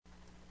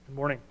Good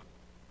morning.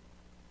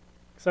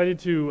 Excited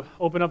to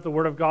open up the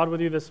Word of God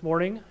with you this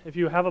morning. If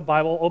you have a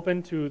Bible,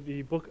 open to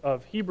the book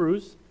of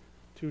Hebrews,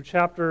 to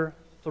chapter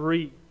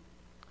 3.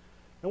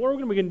 And what we're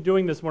going to begin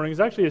doing this morning is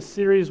actually a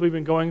series we've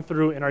been going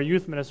through in our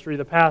youth ministry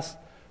the past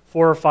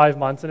 4 or 5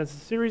 months, and it's a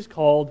series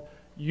called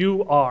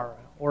You Are,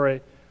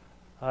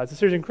 it's a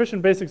series in Christian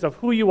basics of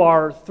who you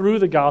are through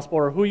the gospel,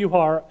 or who you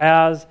are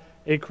as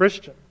a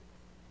Christian.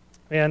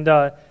 And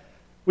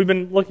we've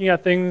been looking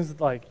at things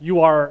like you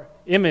are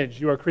image.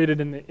 You are created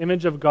in the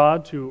image of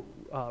God to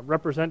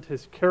represent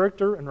His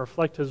character and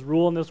reflect His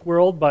rule in this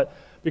world, but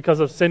because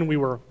of sin we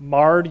were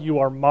marred. You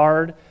are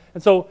marred.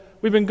 And so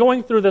we've been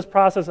going through this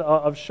process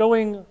of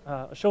showing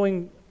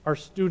our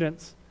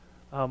students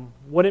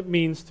what it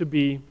means to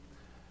be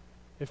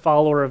a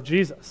follower of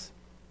Jesus.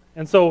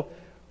 And so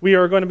we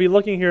are going to be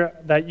looking here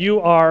that you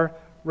are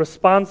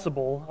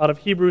responsible out of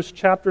Hebrews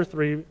chapter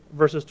 3,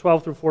 verses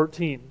 12 through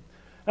 14.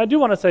 I do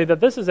want to say that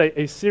this is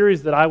a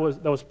series that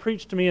was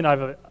preached to me, and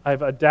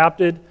I've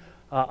adapted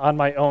on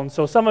my own.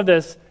 So some of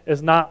this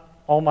is not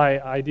all my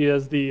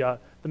ideas. The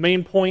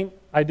main point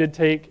I did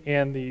take,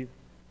 and the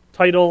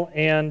title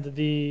and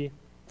the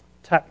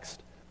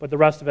text, but the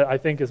rest of it I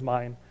think is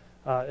mine.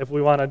 If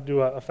we want to do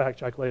a fact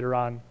check later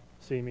on,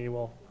 see me.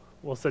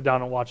 We'll sit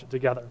down and watch it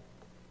together.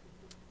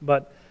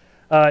 But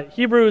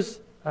Hebrews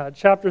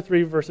chapter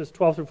 3, verses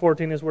 12 through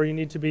 14 is where you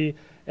need to be.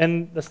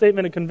 And the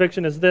statement of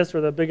conviction is this, or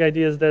the big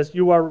idea is this: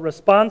 you are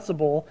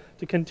responsible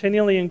to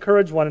continually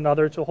encourage one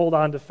another to hold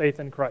on to faith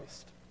in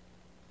Christ.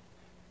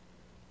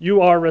 You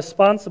are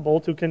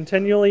responsible to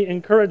continually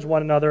encourage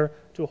one another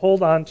to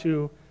hold on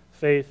to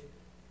faith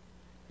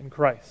in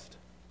Christ.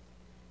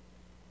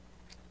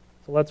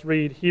 So let's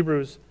read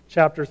Hebrews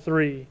chapter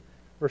 3,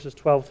 verses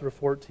 12 through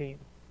 14.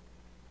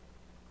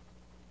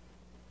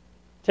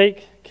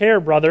 Take care,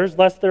 brothers,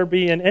 lest there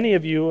be in any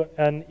of you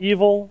an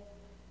evil,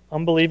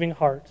 unbelieving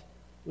heart,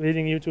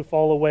 leading you to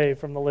fall away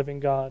from the living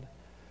God.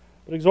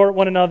 But exhort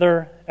one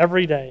another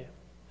every day,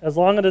 as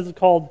long as it is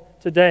called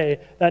today,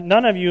 that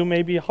none of you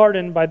may be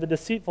hardened by the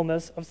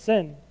deceitfulness of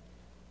sin.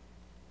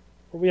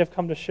 For we have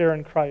come to share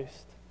in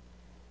Christ,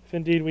 if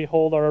indeed we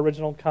hold our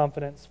original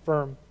confidence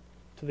firm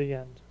to the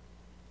end.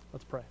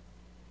 Let's pray.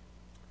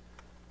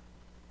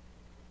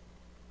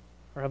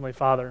 Our Heavenly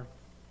Father,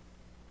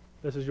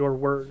 this is your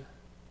word.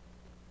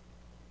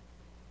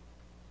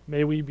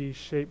 May we be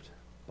shaped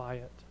by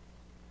it.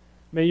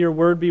 May your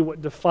word be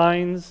what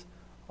defines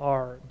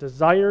our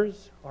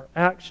desires, our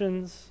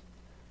actions.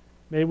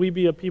 May we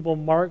be a people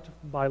marked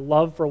by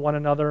love for one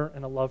another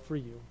and a love for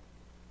you.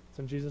 It's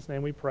in Jesus'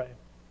 name we pray.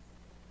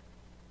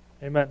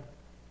 Amen.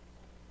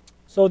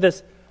 So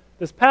this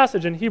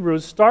passage in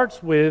Hebrews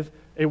starts with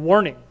a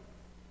warning.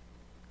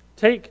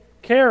 Take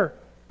care,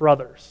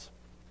 brothers.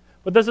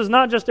 But this is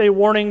not just a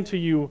warning to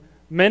you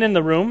men in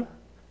the room.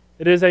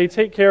 It is a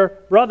take care,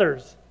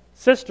 brothers,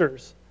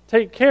 sisters.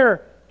 Take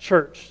care,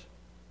 church.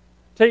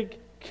 Take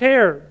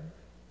care.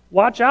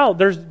 Watch out.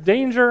 There's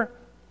danger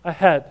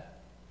ahead.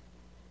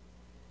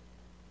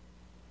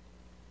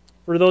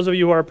 For those of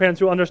you who are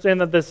parents who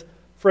understand that this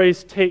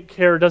phrase, take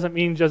care, doesn't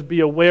mean just be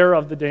aware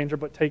of the danger,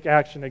 but take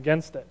action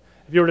against it.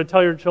 If you were to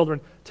tell your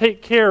children,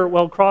 take care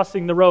while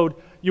crossing the road,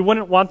 you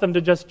wouldn't want them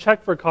to just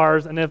check for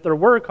cars, and if there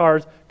were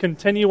cars,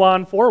 continue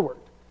on forward.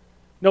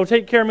 No,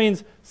 take care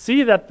means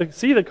see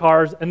the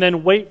cars and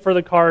then wait for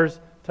the cars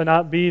to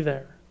not be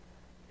there.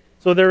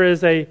 So there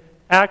is a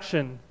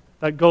action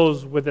that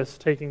goes with this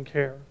taking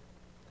care.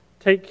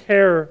 Take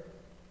care,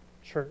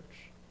 church.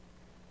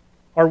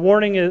 The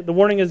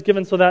warning is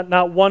given so that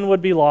not one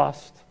would be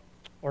lost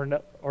or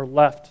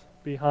left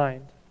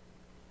behind.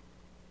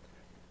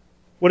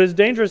 What is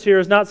dangerous here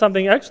is not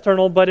something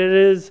external, but it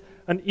is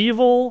an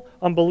evil,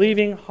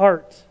 unbelieving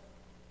heart.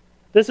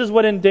 This is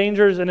what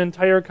endangers an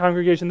entire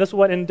congregation. This is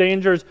what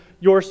endangers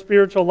your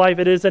spiritual life.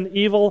 It is an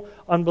evil,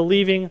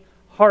 unbelieving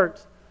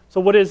heart. So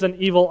what is an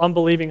evil,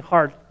 unbelieving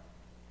heart?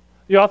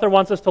 The author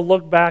wants us to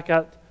look back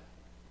at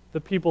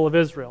the people of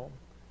Israel.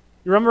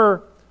 You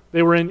remember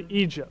they were in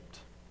Egypt.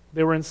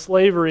 They were in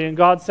slavery, and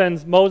God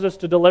sends Moses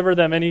to deliver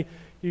them, and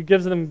he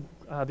gives them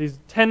these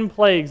 10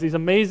 plagues, these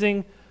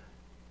amazing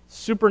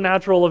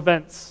supernatural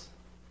events.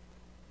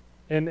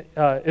 And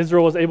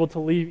Israel was able to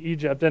leave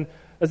Egypt. And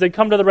as they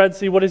come to the Red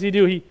Sea, what does he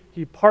do?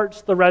 He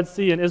parts the Red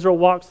Sea, and Israel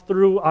walks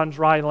through on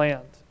dry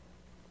land.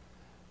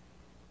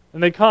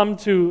 And they come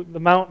to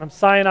the mountain of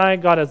Sinai.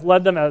 God has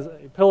led them as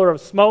a pillar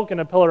of smoke and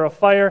a pillar of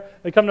fire.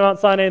 They come to Mount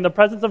Sinai, and the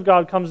presence of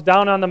God comes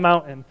down on the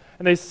mountain.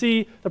 And they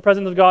see the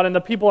presence of God, and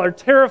the people are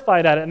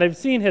terrified at it. And they've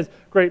seen His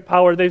great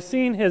power. They've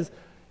seen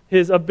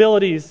His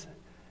abilities.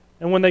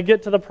 And when they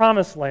get to the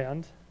promised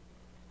land,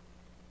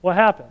 what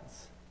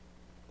happens?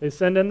 They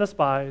send in the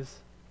spies,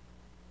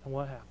 and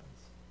what happens?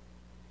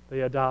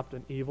 They adopt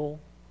an evil,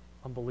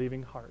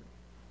 unbelieving heart.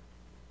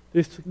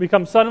 They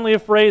become suddenly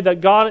afraid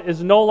that God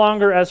is no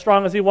longer as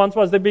strong as He once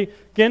was. They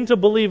begin to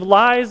believe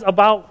lies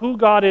about who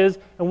God is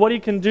and what He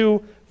can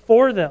do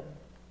for them.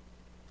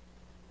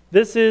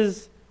 This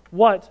is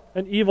what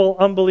an evil,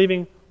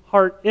 unbelieving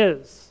heart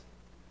is.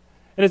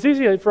 And it's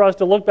easy for us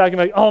to look back and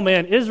be like, oh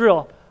man,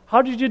 Israel,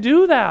 How did you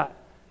do that?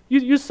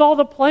 You saw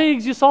the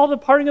plagues. You saw the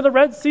parting of the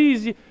Red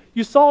Seas.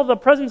 You saw the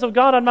presence of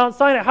God on Mount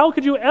Sinai. How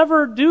could you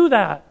ever do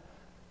that?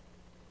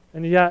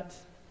 And yet,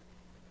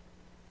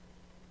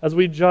 as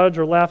we judge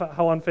or laugh at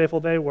how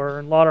unfaithful they were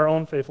and laud our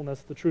own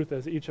faithfulness, the truth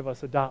is each of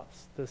us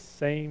adopts this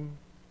same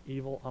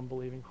evil,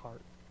 unbelieving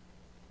heart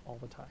all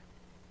the time.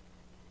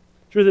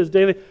 Truth is,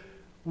 daily,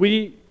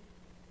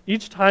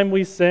 each time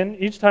we sin,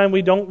 each time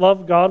we don't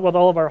love God with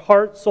all of our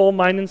heart, soul,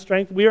 mind, and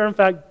strength, we are in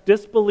fact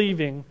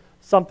disbelieving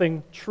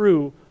something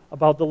true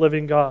about the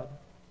living God.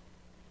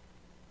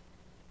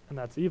 And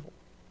that's evil.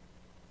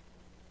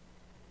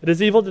 It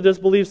is evil to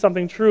disbelieve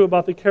something true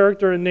about the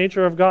character and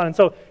nature of God. And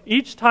so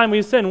each time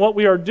we sin, what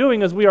we are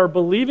doing is we are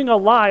believing a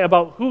lie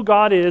about who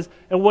God is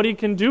and what He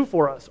can do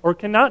for us or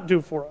cannot do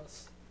for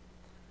us.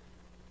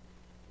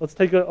 Let's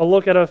take a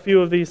look at a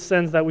few of these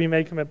sins that we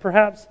may commit.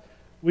 Perhaps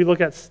we look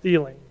at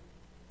stealing.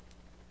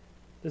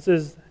 This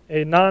is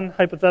a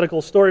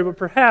non-hypothetical story, but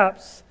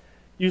perhaps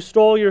you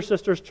stole your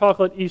sister's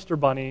chocolate Easter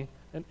bunny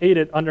and ate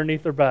it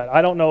underneath their bed.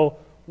 I don't know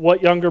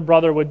what younger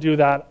brother would do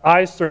that.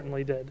 I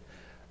certainly did.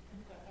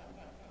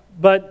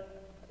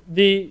 But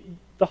the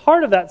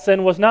heart of that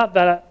sin was not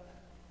that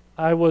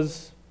I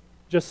was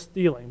just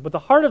stealing. But the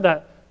heart of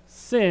that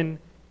sin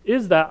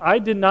is that I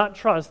did not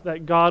trust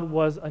that God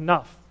was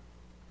enough.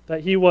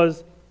 That He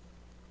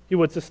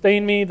would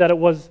sustain me, that it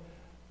was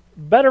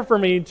better for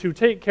me to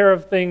take care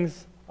of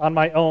things on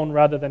my own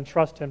rather than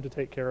trust Him to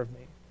take care of me.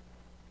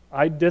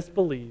 I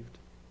disbelieved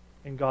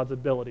in God's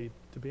ability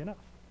to be enough.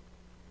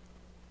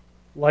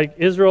 Like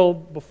Israel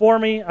before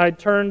me, I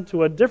turned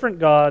to a different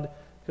God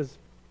because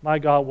my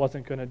God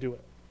wasn't going to do it.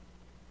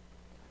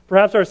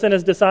 Perhaps our sin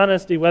is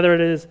dishonesty, whether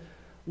it is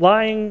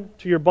lying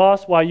to your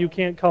boss why you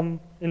can't come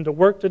into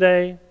work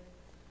today,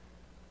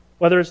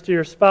 whether it's to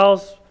your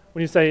spouse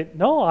when you say,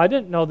 no, I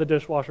didn't know the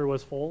dishwasher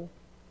was full,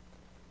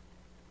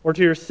 or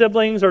to your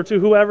siblings or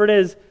to whoever it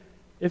is.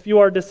 If you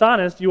are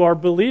dishonest, you are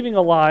believing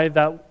a lie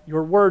that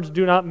your words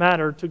do not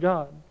matter to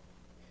God.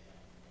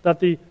 That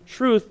the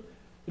truth,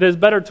 it is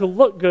better to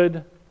look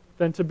good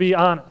than to be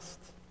honest.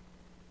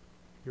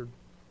 You're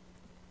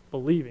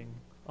believing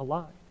a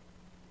lie.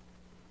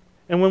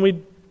 And when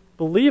we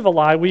believe a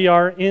lie, we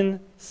are in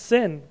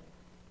sin.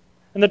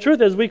 And the truth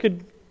is we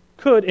could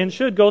and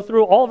should go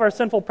through all of our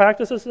sinful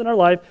practices in our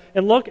life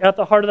and look at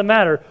the heart of the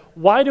matter.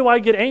 Why do I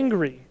get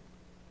angry?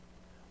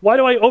 Why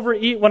do I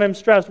overeat when I'm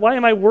stressed? Why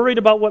am I worried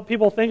about what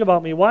people think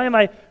about me? Why am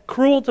I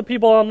cruel to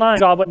people online,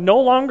 God, but no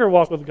longer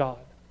walk with God?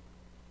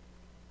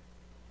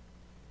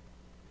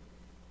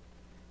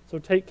 So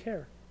take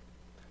care.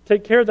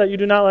 Take care that you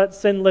do not let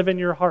sin live in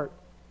your heart.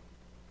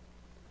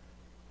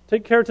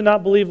 Take care to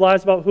not believe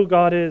lies about who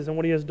God is and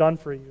what He has done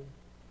for you.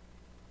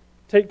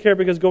 Take care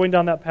because going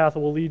down that path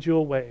will lead you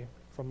away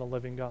from the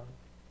living God.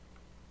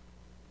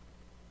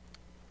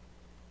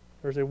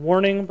 There's a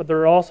warning, but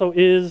there also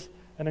is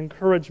an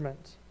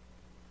encouragement.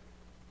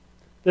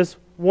 This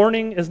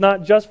warning is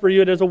not just for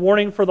you, it is a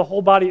warning for the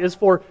whole body, it is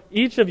for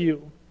each of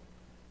you.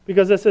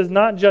 Because this is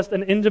not just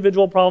an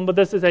individual problem, but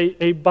this is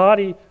a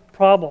body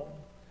problem.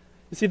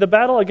 You see, the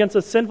battle against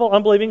a sinful,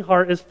 unbelieving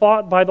heart is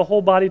fought by the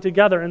whole body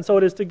together, and so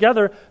it is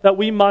together that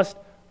we must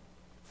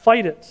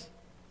fight it.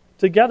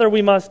 Together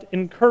we must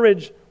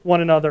encourage one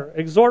another,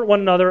 exhort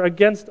one another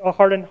against a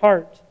hardened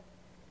heart.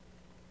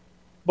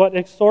 But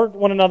exhort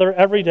one another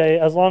every day,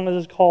 as long as it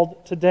is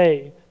called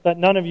today, that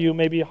none of you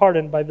may be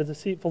hardened by the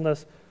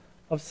deceitfulness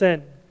of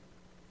sin.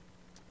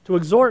 To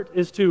exhort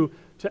is to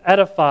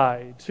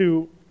edify,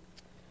 to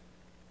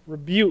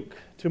rebuke,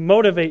 to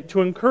motivate,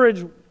 to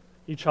encourage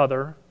each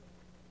other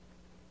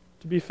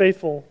to be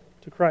faithful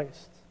to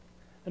Christ.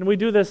 And we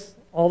do this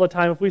all the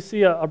time. If we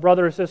see a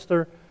brother or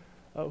sister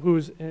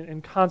who's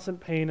in constant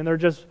pain and they're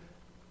just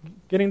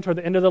getting toward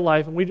the end of their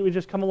life, and we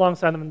just come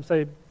alongside them and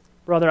say,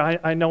 brother,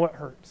 I know it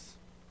hurts,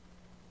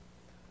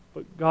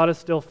 but God is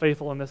still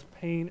faithful and this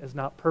pain is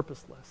not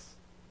purposeless.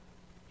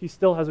 He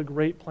still has a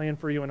great plan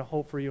for you and a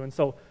hope for you, and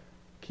so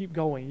keep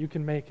going. You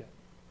can make it.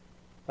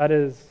 That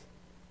is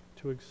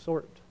to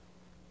exhort.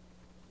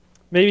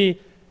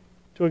 Maybe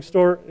to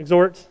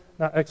exhort,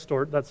 not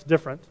extort, that's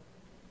different.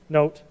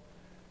 Note,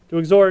 to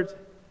exhort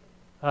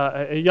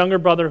a younger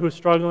brother who's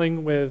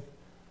struggling with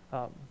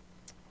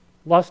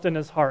lust in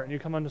his heart, and you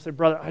come on to say,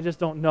 brother, I just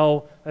don't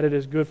know that it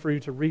is good for you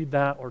to read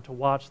that or to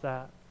watch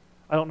that.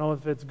 I don't know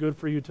if it's good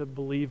for you to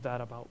believe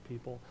that about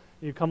people.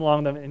 You come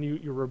along them and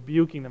you're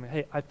rebuking them.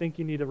 Hey, I think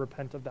you need to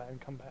repent of that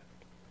and come back.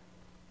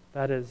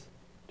 That is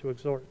to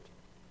exhort.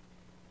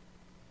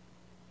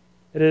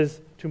 It is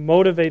to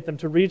motivate them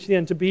to reach the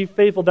end, to be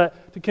faithful, to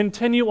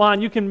continue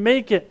on. You can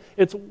make it.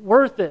 It's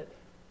worth it.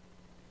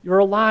 You're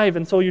alive,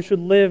 and so you should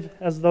live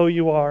as though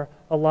you are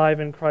alive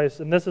in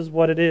Christ. And this is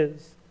what it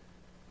is.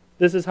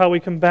 This is how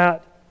we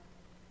combat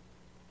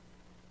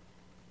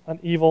an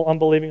evil,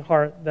 unbelieving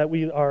heart, that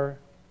we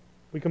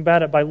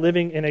combat it by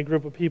living in a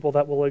group of people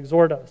that will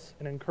exhort us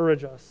and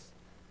encourage us.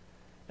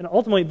 And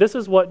ultimately, this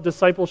is what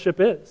discipleship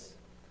is.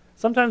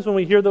 Sometimes when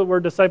we hear the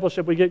word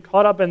discipleship, we get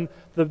caught up in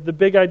the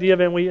big idea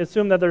of it, and we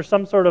assume that there's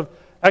some sort of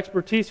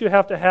expertise you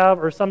have to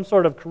have or some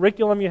sort of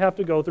curriculum you have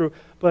to go through.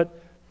 But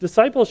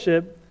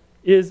discipleship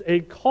is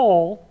a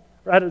call,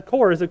 or at its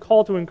core, is a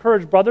call to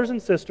encourage brothers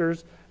and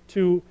sisters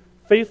to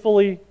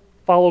faithfully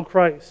follow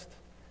Christ.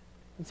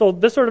 And so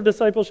this sort of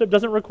discipleship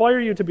doesn't require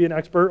you to be an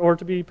expert or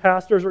to be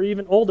pastors or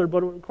even older,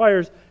 but what it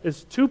requires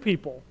is two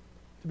people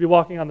to be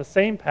walking on the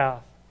same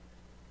path,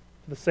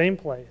 to the same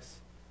place,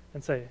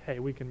 and say, hey,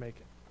 we can make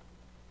it.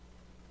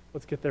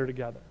 Let's get there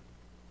together.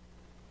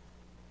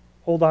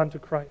 Hold on to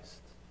Christ.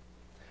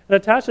 And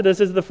attached to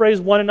this is the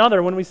phrase one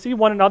another. When we see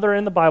one another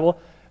in the Bible,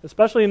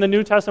 especially in the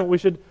New Testament,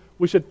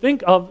 we should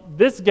think of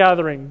this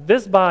gathering,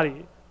 this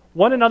body.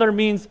 One another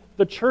means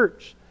the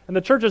church. And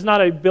the church is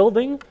not a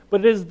building,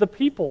 but it is the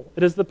people.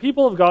 It is the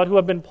people of God who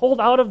have been pulled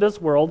out of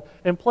this world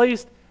and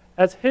placed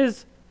as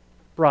His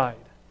bride,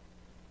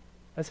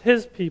 as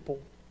His people.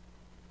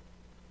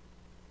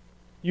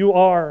 You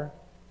are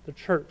the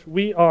church.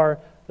 We are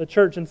the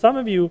church. And some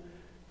of you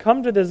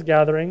come to this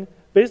gathering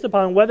based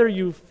upon whether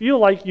you feel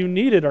like you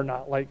need it or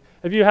not. Like,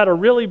 if you had a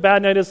really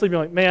bad night of sleep,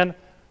 you're like, man,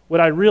 what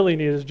I really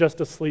need is just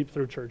to sleep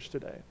through church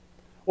today.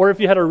 Or if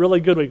you had a really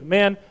good week,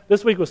 man,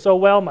 this week was so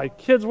well, my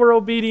kids were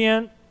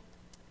obedient,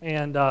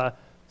 and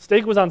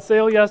steak was on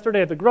sale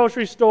yesterday at the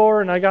grocery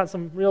store, and I got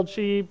some real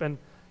cheap, and,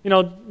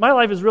 my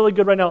life is really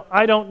good right now.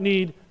 I don't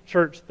need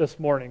church this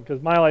morning because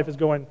my life is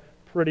going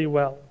pretty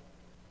well.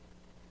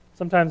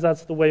 Sometimes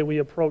that's the way we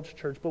approach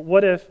church. But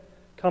what if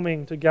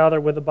coming to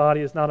gather with the body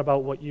is not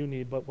about what you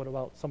need, but what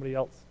about somebody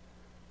else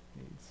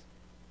needs?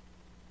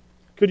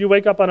 Could you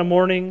wake up on a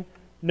morning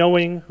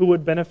knowing who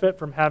would benefit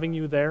from having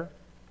you there?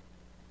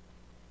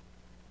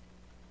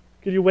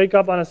 Could you wake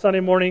up on a Sunday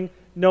morning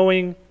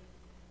knowing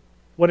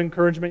what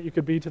encouragement you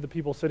could be to the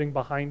people sitting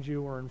behind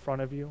you or in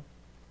front of you?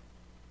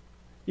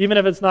 Even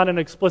if it's not an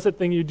explicit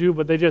thing you do,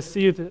 but they just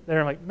see you there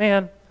and like,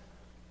 man,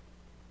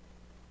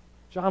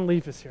 John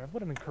Leaf is here.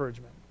 What an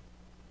encouragement.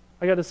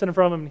 I got to sit in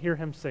front of him and hear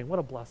him sing. What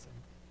a blessing.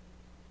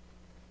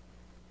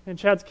 And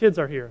Chad's kids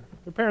are here.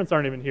 Their parents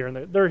aren't even here,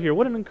 and they're here.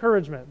 What an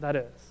encouragement that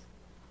is.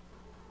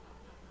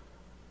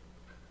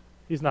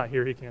 He's not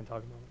here. He can't talk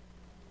about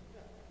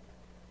it.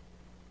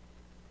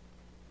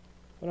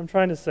 What I'm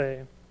trying to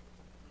say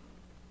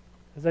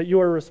is that you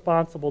are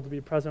responsible to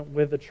be present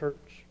with the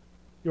church.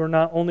 You are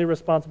not only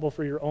responsible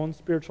for your own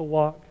spiritual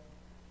walk,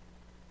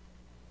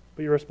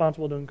 but you're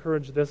responsible to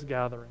encourage this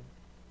gathering,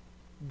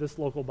 this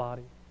local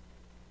body.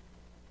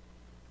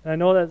 And I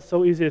know that it's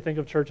so easy to think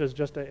of church as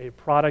just a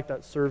product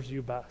that serves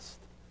you best.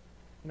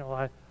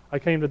 I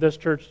came to this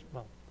church,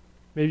 well,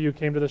 maybe you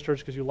came to this church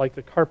because you like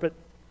the carpet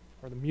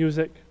or the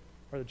music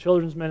or the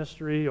children's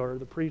ministry or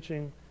the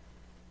preaching.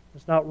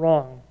 It's not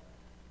wrong.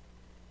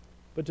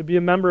 But to be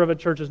a member of a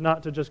church is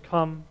not to just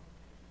come,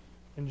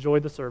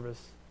 enjoy the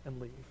service, and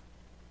leave.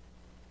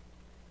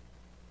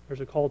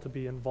 There's a call to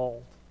be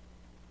involved,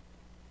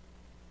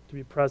 to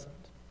be present.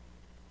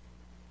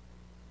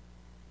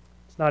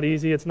 It's not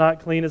easy, it's not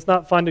clean, it's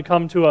not fun to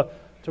come to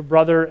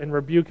brother and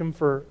rebuke him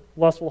for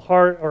lustful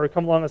heart or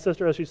come along a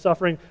sister as she's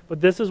suffering, but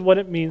this is what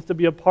it means to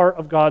be a part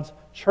of God's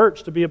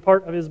church, to be a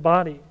part of His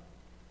body.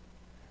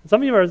 And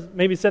some of you are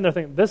maybe sitting there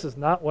thinking, this is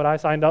not what I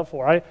signed up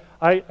for.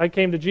 I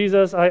came to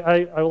Jesus,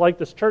 I like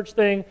this church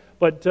thing,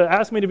 but to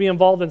ask me to be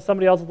involved in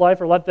somebody else's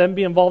life or let them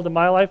be involved in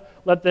my life,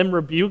 let them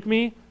rebuke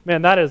me,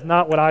 man, that is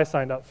not what I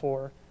signed up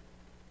for.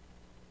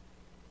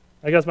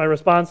 I guess my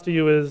response to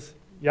you is,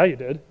 yeah, you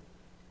did.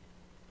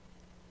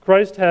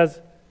 Christ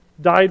has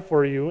died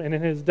for you, and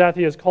in His death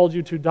He has called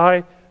you to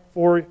die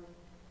for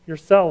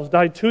yourselves,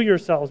 die to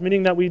yourselves,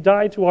 meaning that we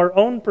die to our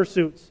own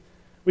pursuits.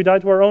 We die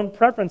to our own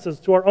preferences,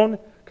 to our own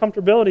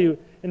comfortability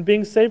in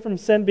being saved from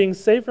sin, being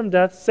saved from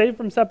death, saved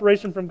from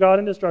separation from God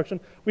and destruction.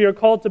 We are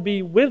called to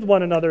be with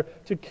one another,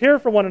 to care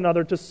for one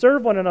another, to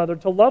serve one another,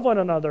 to love one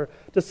another.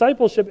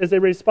 Discipleship is a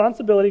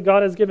responsibility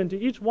God has given to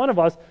each one of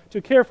us to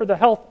care for the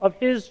health of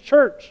His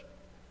church.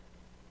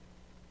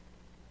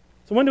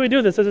 So when do we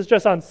do this? Is it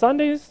just on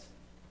Sundays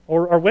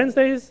or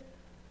Wednesdays?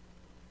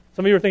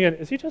 Some of you are thinking,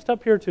 is he just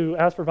up here to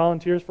ask for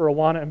volunteers for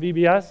Awana and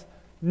VBS?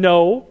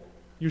 No.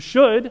 You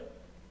should,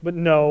 but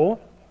no.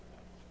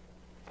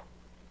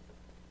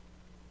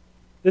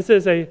 This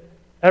is a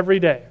every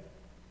day,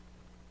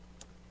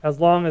 as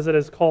long as it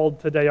is called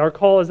today. Our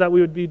call is that we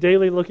would be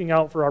daily looking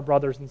out for our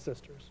brothers and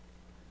sisters,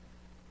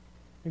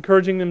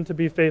 encouraging them to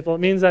be faithful. It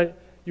means that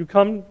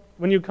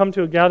when you come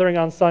to a gathering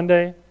on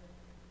Sunday,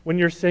 when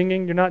you're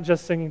singing, you're not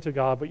just singing to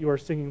God, but you are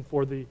singing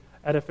for the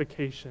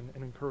edification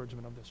and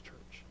encouragement of this church.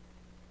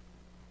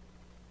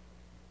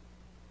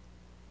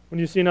 When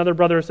you see another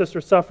brother or sister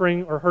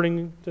suffering or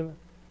hurting,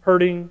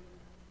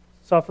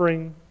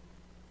 suffering,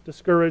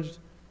 discouraged,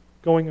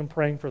 going and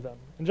praying for them.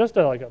 And just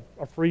a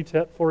free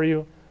tip for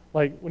you,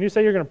 like when you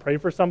say you're going to pray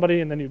for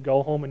somebody and then you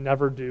go home and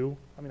never do,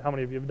 I mean, how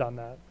many of you have done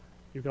that?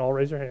 You can all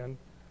raise your hand.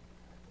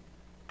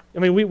 I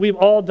mean, we've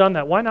all done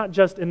that. Why not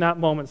just in that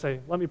moment say,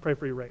 let me pray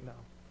for you right now?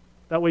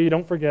 That way you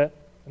don't forget,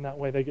 and that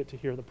way they get to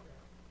hear the prayer.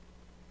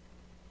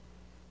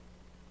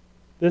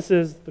 This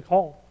is the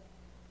call.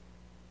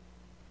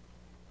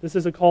 This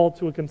is a call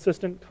to a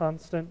consistent,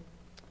 constant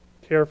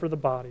care for the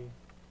body,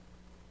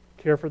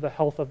 care for the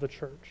health of the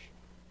church.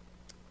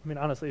 I mean,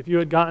 honestly, if you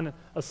had gotten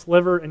a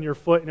sliver in your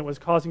foot and it was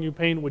causing you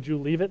pain, would you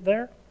leave it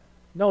there?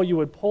 No, you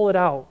would pull it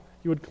out.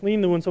 You would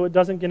clean the wound so it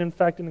doesn't get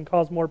infected and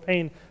cause more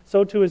pain.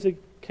 So too is the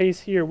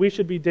case here. We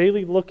should be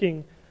daily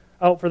looking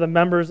out for the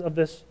members of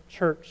this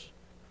church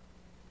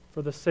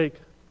for the sake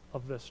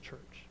of this church.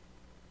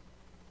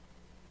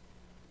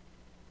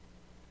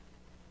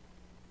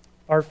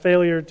 Our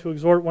failure to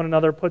exhort one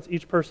another puts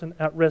each person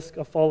at risk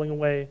of falling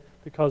away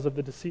because of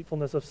the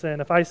deceitfulness of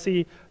sin. If I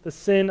see the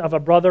sin of a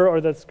brother or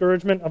the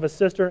discouragement of a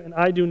sister and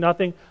I do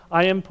nothing,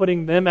 I am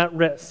putting them at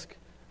risk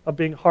of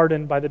being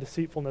hardened by the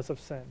deceitfulness of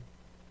sin.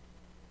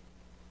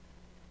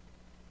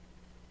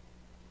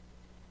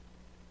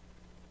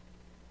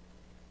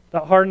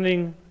 That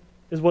hardening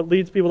is what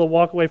leads people to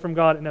walk away from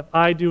God. And if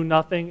I do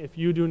nothing, if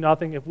you do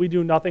nothing, if we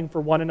do nothing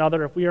for one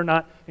another, if we are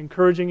not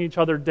encouraging each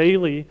other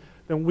daily,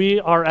 then we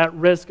are at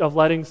risk of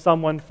letting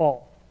someone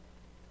fall.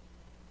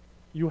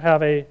 You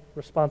have a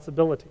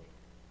responsibility.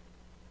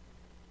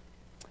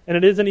 And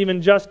it isn't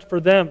even just for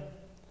them.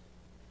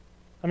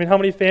 I mean, how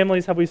many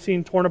families have we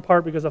seen torn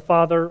apart because a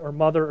father or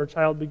mother or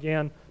child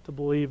began to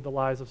believe the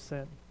lies of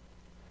sin?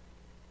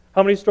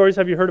 How many stories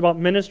have you heard about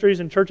ministries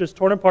and churches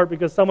torn apart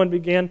because someone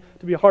began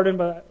to be hardened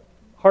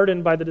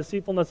by the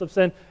deceitfulness of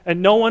sin,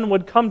 and no one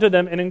would come to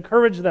them and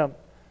encourage them?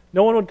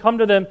 No one would come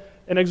to them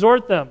and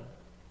exhort them.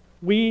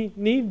 We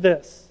need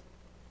this.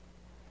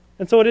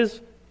 And so it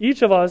is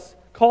each of us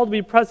called to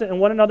be present in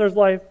one another's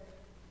life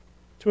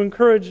to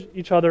encourage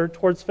each other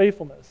towards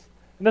faithfulness.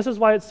 And this is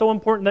why it's so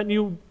important that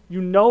you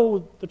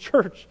know the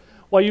church,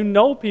 why you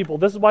know people.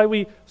 This is why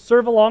we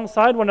serve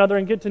alongside one another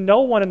and get to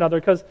know one another,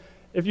 because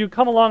if you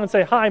come along and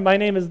say, "Hi, my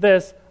name is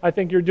this, I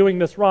think you're doing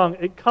this wrong,"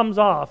 it comes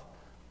off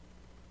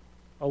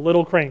a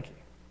little cranky.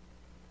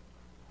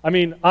 I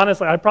mean,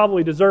 honestly, I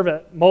probably deserve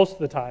it most of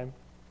the time.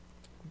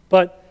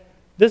 But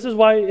this is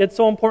why it's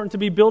so important to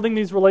be building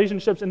these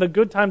relationships in the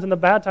good times and the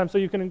bad times, so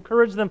you can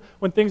encourage them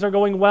when things are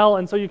going well,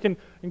 and so you can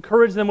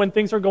encourage them when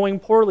things are going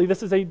poorly.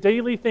 This is a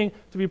daily thing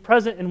to be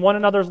present in one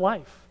another's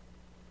life.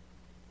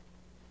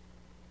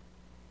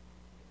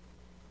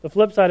 The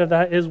flip side of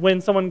that is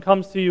when someone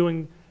comes to you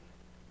and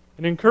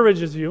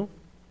encourages you,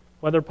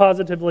 whether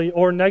positively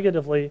or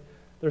negatively,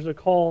 there's a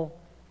call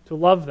to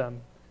love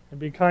them and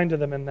be kind to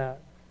them in that.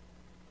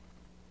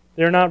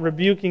 They're not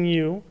rebuking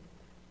you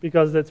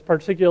because it's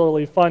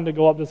particularly fun to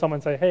go up to someone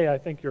and say, "Hey, I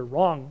think you're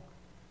wrong."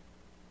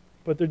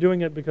 But they're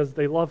doing it because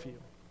they love you.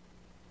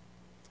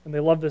 And they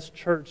love this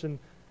church, and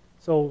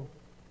so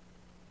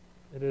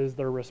it is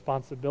their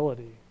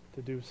responsibility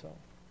to do so.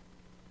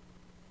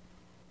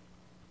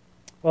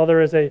 While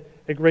there is a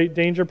great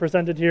danger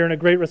presented here and a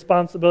great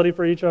responsibility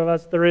for each of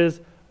us, there is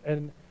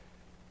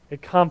a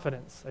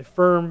confidence, a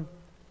firm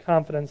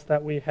confidence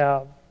that we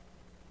have.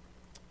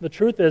 The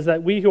truth is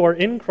that we who are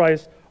in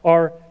Christ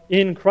are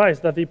in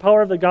Christ, that the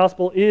power of the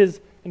gospel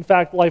is, in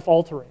fact,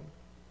 life-altering.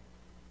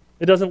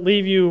 It doesn't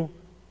leave you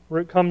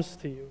where it comes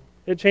to you.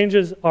 It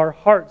changes our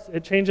hearts.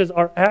 It changes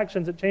our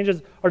actions. It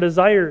changes our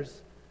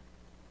desires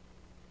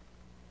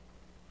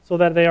so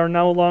that they are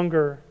no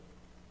longer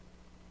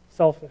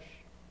selfish.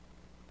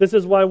 This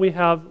is why we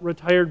have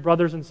retired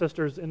brothers and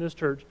sisters in this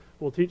church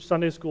who will teach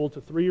Sunday school to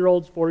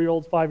 3-year-olds,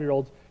 4-year-olds,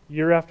 5-year-olds,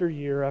 year after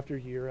year after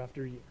year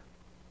after year,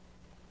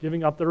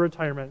 giving up their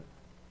retirement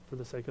for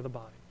the sake of the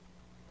body.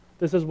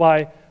 This is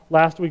why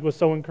last week was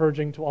so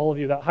encouraging to all of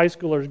you, that high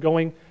schoolers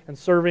going and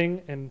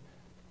serving and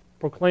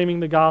proclaiming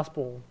the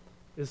gospel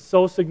is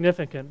so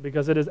significant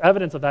because it is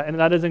evidence of that, and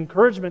that is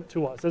encouragement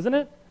to us, isn't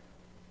it?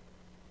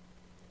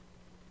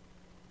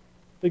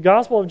 The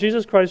gospel of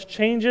Jesus Christ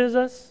changes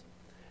us.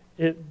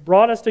 It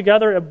brought us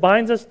together. It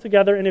binds us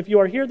together. And if you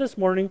are here this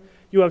morning,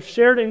 you have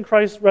shared in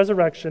Christ's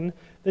resurrection,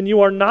 then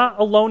you are not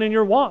alone in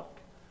your walk.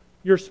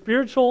 Your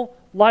spiritual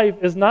life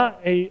is not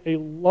a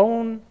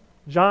lone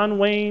John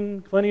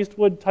Wayne, Clint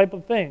Eastwood type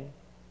of thing.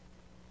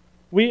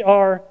 We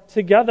are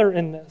together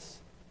in this.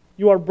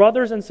 You are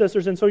brothers and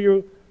sisters, and so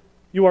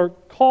your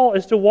call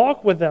is to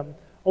walk with them,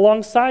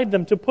 alongside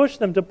them, to push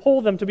them, to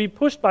pull them, to be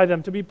pushed by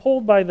them, to be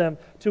pulled by them,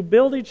 to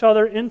build each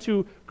other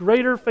into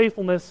greater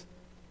faithfulness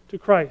to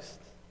Christ.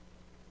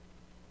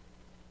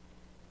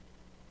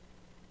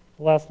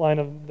 The last line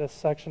of this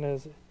section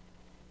is,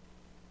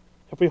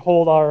 if we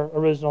hold our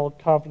original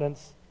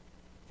confidence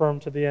firm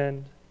to the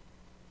end,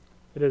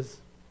 it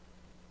is,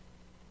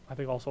 I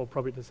think, also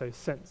appropriate to say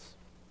since.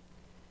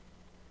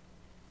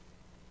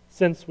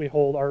 Since we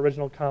hold our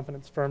original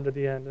confidence firm to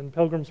the end. In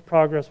Pilgrim's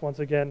Progress, once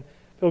again,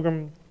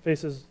 Pilgrim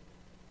faces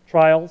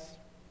trials,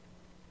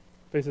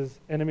 faces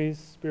enemies,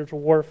 spiritual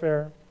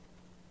warfare,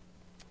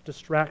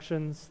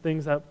 distractions,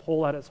 things that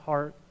pull at his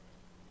heart,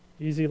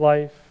 easy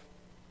life.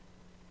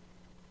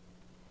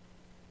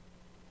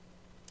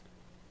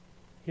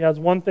 He has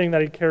one thing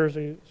that he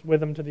carries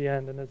with him to the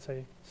end, and it's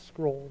a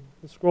scroll.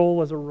 The scroll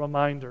was a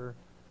reminder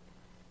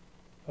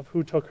of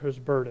who took his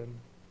burden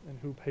and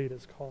who paid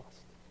his cost.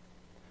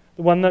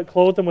 The one that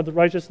clothed him with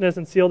righteousness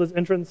and sealed his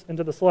entrance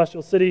into the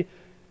celestial city.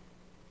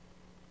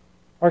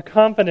 Our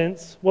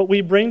confidence, what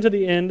we bring to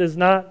the end, is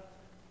not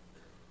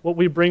what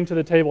we bring to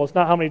the table. It's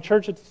not how many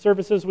church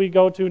services we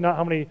go to, not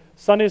how many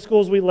Sunday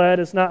schools we led.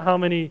 It's not how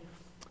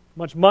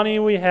much money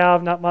we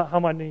have, not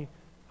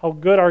how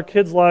good our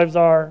kids' lives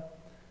are.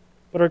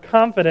 But our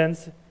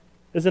confidence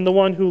is in the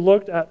one who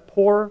looked at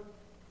poor,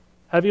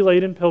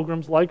 heavy-laden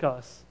pilgrims like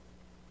us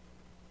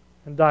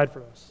and died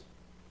for us.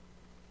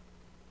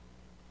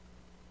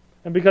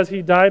 And because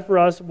he died for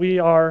us, we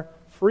are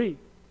free.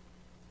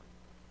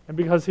 And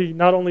because he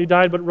not only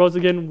died but rose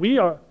again, we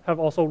have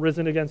also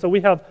risen again. So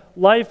we have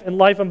life and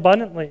life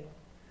abundantly.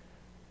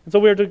 And so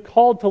we are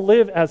called to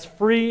live as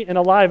free and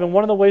alive. And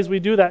one of the ways we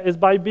do that is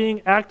by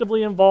being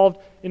actively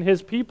involved in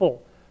his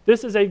people.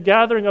 This is a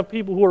gathering of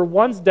people who were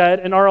once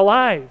dead and are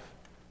alive.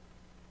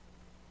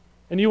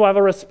 And you have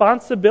a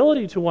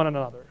responsibility to one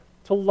another,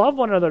 to love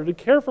one another, to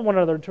care for one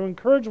another, to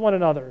encourage one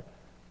another.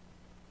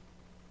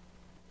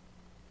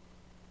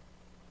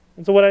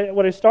 And so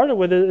what I started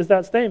with is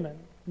that statement.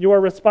 You are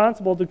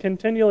responsible to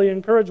continually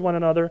encourage one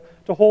another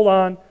to hold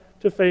on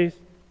to faith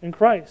in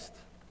Christ.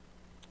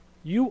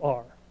 You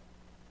are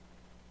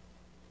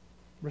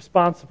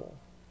responsible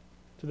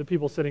to the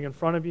people sitting in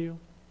front of you,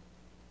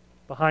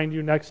 behind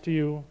you, next to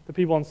you, the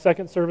people in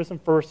second service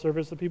and first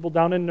service, the people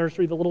down in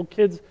nursery, the little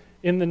kids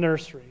in the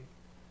nursery.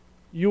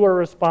 You are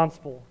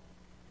responsible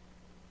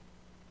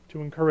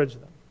to encourage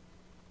them.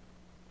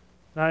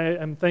 And I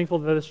am thankful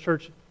that this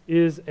church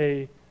is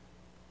a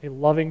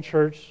loving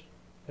church,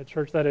 a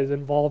church that is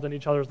involved in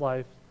each other's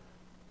life.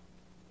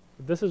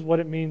 But this is what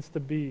it means to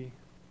be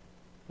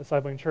a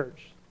discipling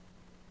church.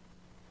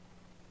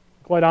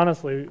 Quite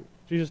honestly,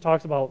 Jesus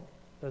talks about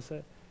this.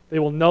 They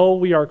will know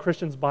we are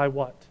Christians by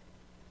what?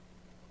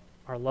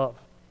 Our love.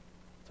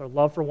 It's our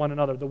love for one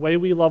another. The way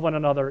we love one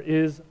another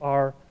is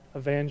our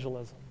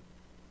evangelism.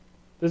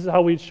 This is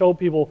how we show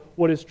people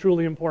what is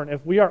truly important.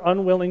 If we are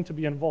unwilling to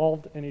be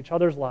involved in each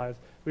other's lives,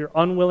 we are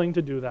unwilling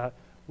to do that,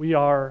 we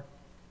are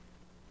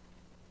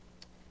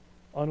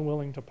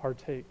unwilling to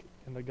partake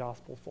in the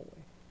gospel fully.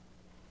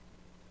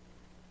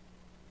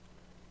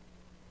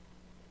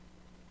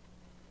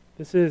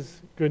 This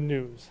is good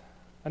news.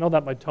 I know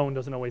that my tone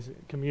doesn't always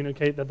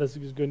communicate that this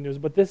is good news,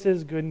 but this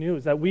is good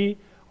news, that we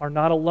are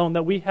not alone,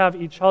 that we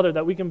have each other,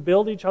 that we can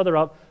build each other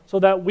up so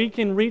that we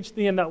can reach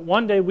the end, that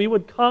one day we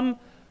would come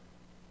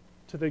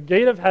to the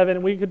gate of heaven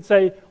and we could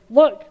say,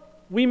 look,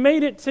 we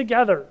made it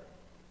together.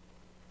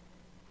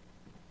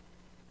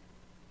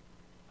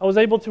 I was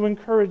able to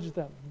encourage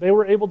them. They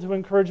were able to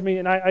encourage me,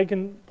 and I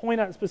can point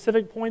at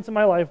specific points in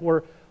my life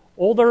where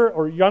older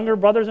or younger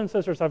brothers and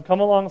sisters have come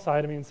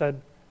alongside of me and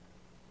said,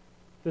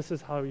 this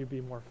is how you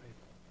be more faithful.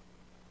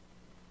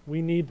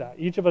 We need that.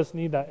 Each of us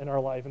need that in our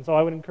life. And so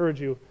I would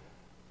encourage you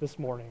this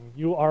morning,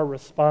 you are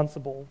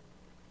responsible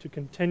to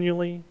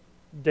continually,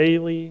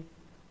 daily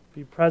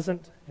be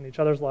present in each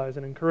other's lives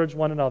and encourage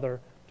one another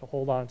to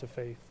hold on to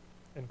faith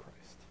in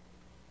Christ.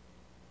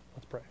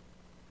 Let's pray.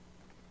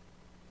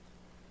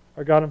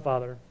 Our God and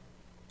Father,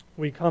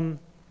 we come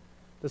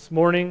this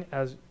morning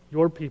as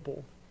your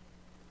people.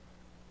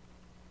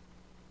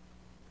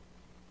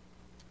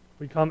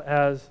 We come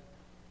as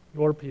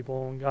your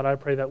people, and God, I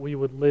pray that we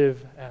would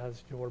live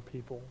as your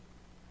people,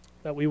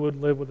 that we would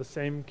live with the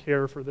same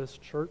care for this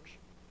church,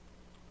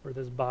 for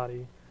this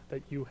body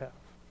that you have.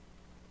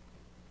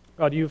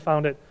 God, you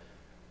found it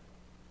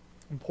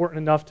important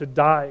enough to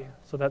die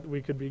so that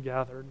we could be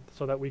gathered,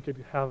 so that we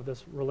could have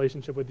this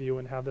relationship with you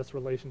and have this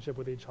relationship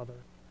with each other.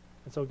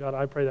 And so, God,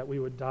 I pray that we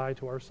would die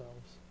to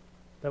ourselves,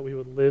 that we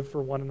would live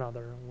for one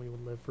another, and we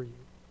would live for you.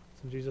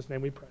 It's in Jesus'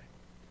 name we pray.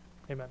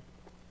 Amen.